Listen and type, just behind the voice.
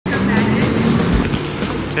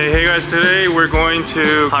Hey guys, today we're going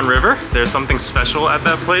to Han River. There's something special at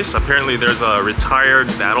that place. Apparently there's a retired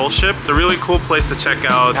battleship. It's a really cool place to check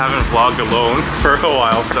out. I haven't vlogged alone for a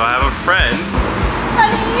while, so I have a friend.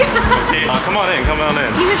 Honey! Hey, come on in, come on in.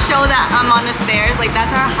 You just show that I'm on the stairs, like that's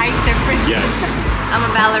our height difference. Yes. I'm a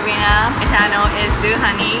ballerina. My channel is Zoo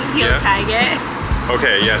Honey. He'll tag it.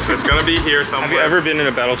 Okay, yes, it's gonna be here somewhere. Have you ever been in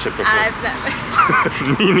a battleship before? I've never.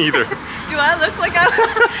 Me neither. Do I look like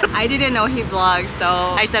I didn't know he vlogs, so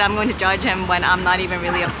I said I'm going to judge him when I'm not even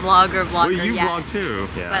really a vlogger Well, you yet. vlog too.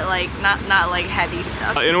 Yeah. But like, not like heavy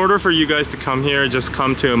stuff. In order for you guys to come here, just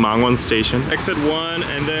come to Mangwon Station. Exit 1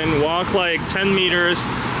 and then walk like 10 meters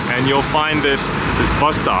and you'll find this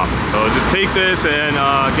bus stop. So just take this and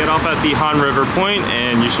get off at the Han River Point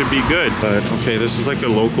and you should be good. But okay, this is like a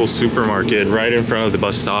local supermarket right in front of the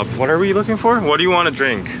bus stop. What are we looking for? What do you want to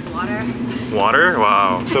drink? Water. Water?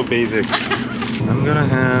 Wow, so basic. I'm gonna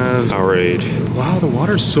have Powerade. Wow, the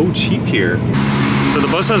water's so cheap here. So the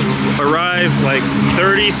bus has arrived like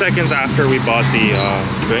 30 seconds after we bought the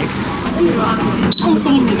drink. On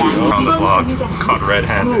the vlog, caught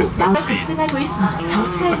red-handed.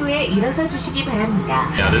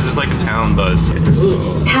 Yeah, this is like a town bus. Actually,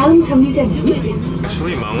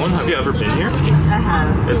 Mangwon, have you ever been here? I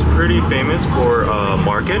have. It's pretty famous for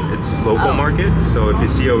market. It's local market. So if you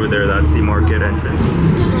see over there, that's the market entrance.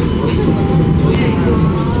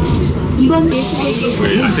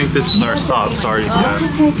 Wait, I think this is our stop. Sorry. Yeah.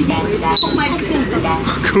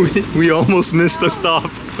 we almost missed the stop.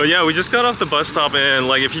 But yeah, we just got off the bus stop and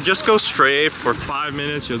like if you just go straight for 5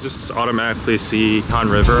 minutes, you'll just automatically see Han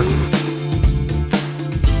River.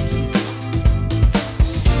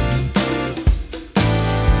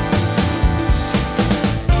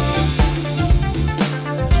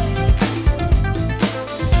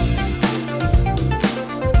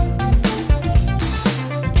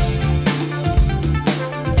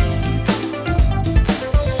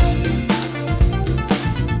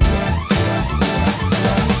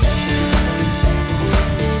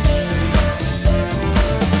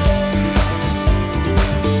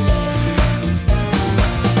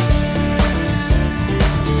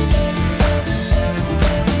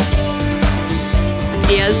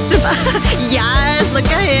 Yes, look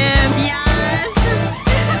at him. Yes.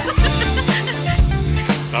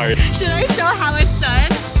 Sorry. Should I show how it's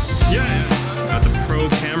done? Yeah. Got the pro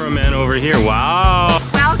cameraman over here. Wow.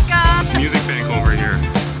 Welcome. It's Music Bank over here.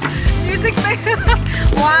 Music bank.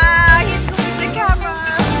 Wow, he's flipping the camera.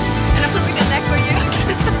 And I'm flipping the deck for you.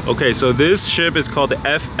 Okay, so this ship is called the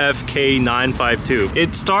FFK 952.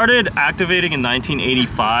 It started activating in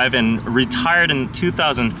 1985 and retired in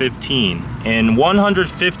 2015. And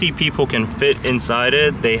 150 people can fit inside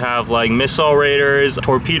it. They have like missile raiders,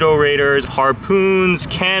 torpedo raiders, harpoons,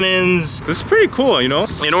 cannons. This is pretty cool, you know?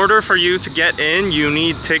 In order for you to get in, you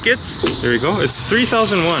need tickets. There you go. It's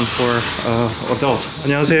 3,001 for adult.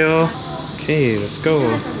 안녕하세요. Okay, let's go.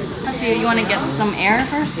 You want to get some air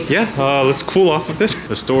first? Yeah, let's cool off a bit.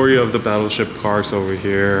 The story of the battleship parks over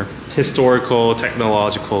here. Historical,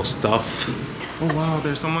 technological stuff. Oh wow,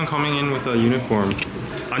 there's someone coming in with a uniform.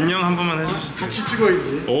 안녕 한 번만 해주시죠. 같이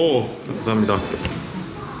찍어야지. 오, 감사합니다.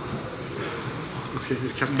 어떻게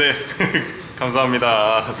이렇게 네.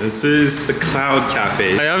 감사합니다. This is the Cloud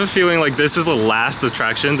Cafe. I have a feeling like this is the last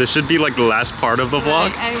attraction. This should be like the last part of the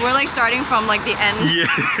vlog. And we're like starting from like the end. Yeah.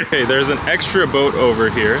 Okay, there's an extra boat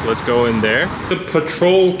over here. Let's go in there. The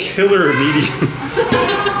Patrol Killer Medium.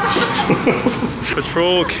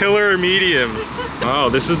 Patrol Killer Medium. Wow,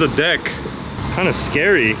 this is the deck. It's kind of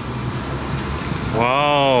scary.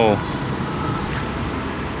 Wow.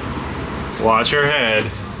 Watch your head.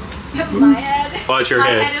 My head. Watch your My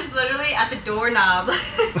head. head is literally at the doorknob.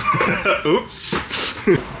 Oops.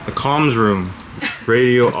 The comms room.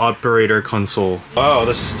 Radio operator console. Wow,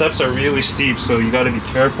 the steps are really steep, so you gotta be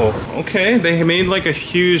careful. Okay, they made like a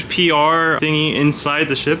huge PR thingy inside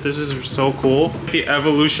the ship. This is so cool. The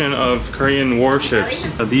evolution of Korean warships.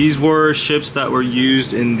 These were ships that were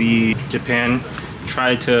used in the Japan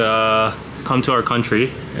tried to come to our country.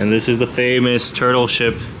 And this is the famous turtle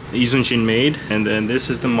ship Lee Sun-shin made, and then this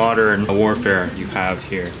is the modern warfare you have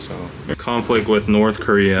here. So the conflict with North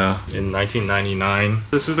Korea in 1999.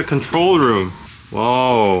 This is the control room.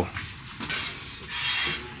 Whoa.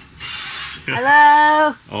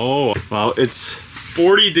 Hello. Oh, wow, it's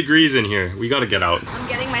 40 degrees in here. We gotta get out. I'm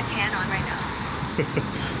getting my tan on right now.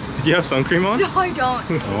 Did you have sun cream on? No, I don't.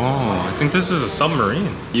 Oh, I think this is a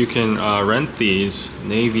submarine. You can rent these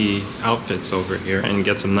Navy outfits over here and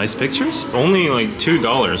get some nice pictures. Only like $2.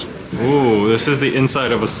 Ooh, this is the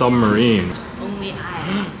inside of a submarine. Only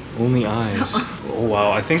eyes. Only eyes. Oh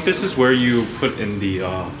wow, I think this is where you put in the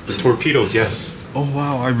torpedoes, yes. Oh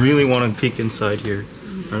wow, I really want to peek inside here.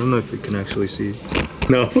 I don't know if you can actually see.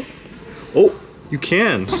 No? Oh, you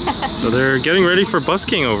can. So they're getting ready for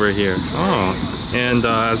busking over here. Oh, and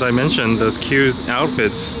as I mentioned, those cute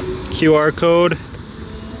outfits. QR code.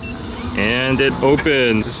 And it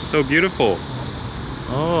opens. This is so beautiful.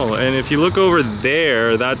 Oh, and if you look over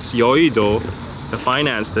there, that's Yeouido, the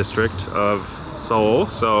finance district of Seoul.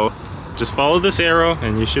 So just follow this arrow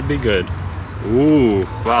and you should be good. Ooh,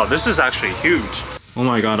 wow, this is actually huge. Oh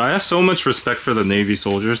my god, I have so much respect for the Navy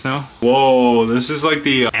soldiers now. Whoa, this is like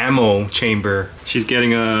the ammo chamber. She's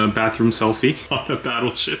getting a bathroom selfie on a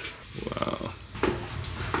battleship. Wow.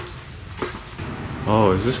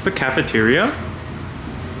 Oh, is this the cafeteria?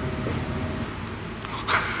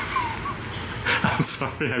 I'm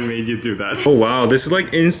sorry I made you do that. Oh wow, this is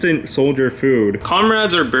like instant soldier food.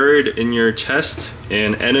 Comrades are buried in your chest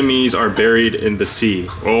and enemies are buried in the sea.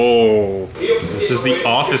 Oh, this is the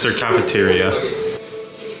officer cafeteria. Can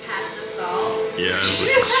you pass the salt?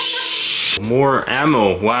 Yeah. More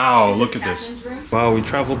ammo. Wow, look at this. Wow, we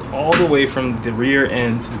traveled all the way from the rear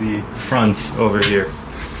end to the front over here.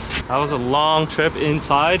 That was a long trip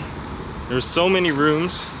inside. There's so many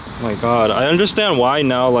rooms. Oh my god, I understand why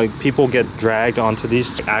now like people get dragged onto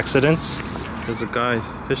these accidents. There's a guy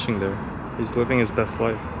fishing there. He's living his best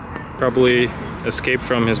life. Probably escaped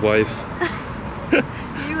from his wife.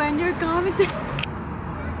 You and your commentary.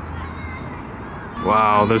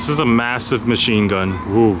 Wow, this is a massive machine gun.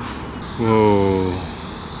 Whoa. Whoa.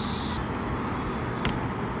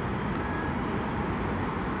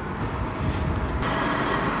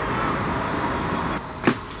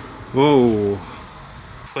 Whoa.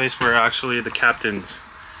 Place where actually the captains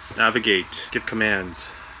navigate, give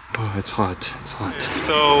commands. Oh, it's hot, it's hot.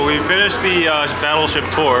 So we finished the battleship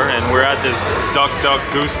tour and we're at this Duck Duck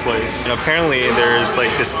Goose place. And apparently there's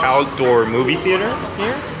like this outdoor movie theater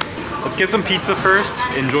here. Let's get some pizza first,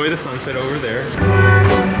 enjoy the sunset over there.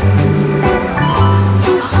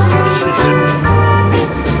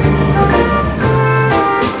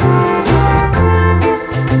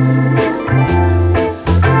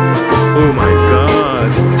 Oh my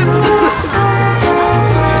god.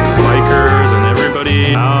 Bikers and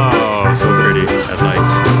everybody. Oh, so pretty at night.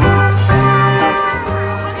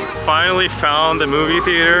 Finally found the movie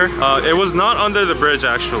theater. It was not under the bridge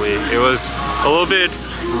actually. It was a little bit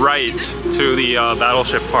right to the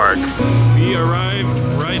Battleship Park. We arrived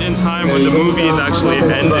right in time when the movie is actually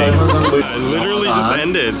ending. It literally just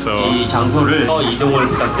ended, so I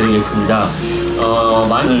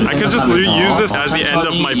could just use this as the end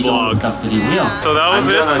of my vlog. So that was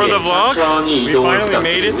it for the vlog. We finally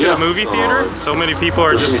made it to the movie theater. So many people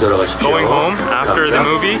are just going home after the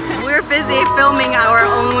movie. We're busy filming our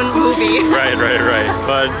own movie. Right.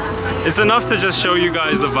 But it's enough to just show you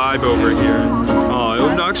guys the vibe over here. Oh, it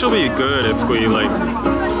would actually be good if we like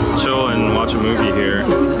chill and watch a movie here.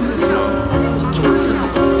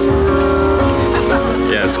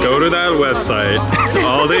 Yes, go to that website.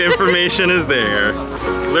 All the information is there.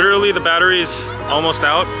 Literally, the battery's almost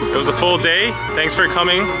out. It was a full day. Thanks for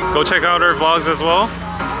coming. Go check out our vlogs as well.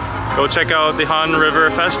 Go check out the Han River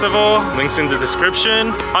Festival. Links in the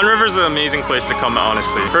description. Han River is an amazing place to come,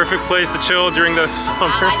 honestly. Perfect place to chill during the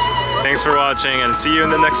summer. Thanks for watching and see you in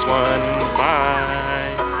the next one. Bye.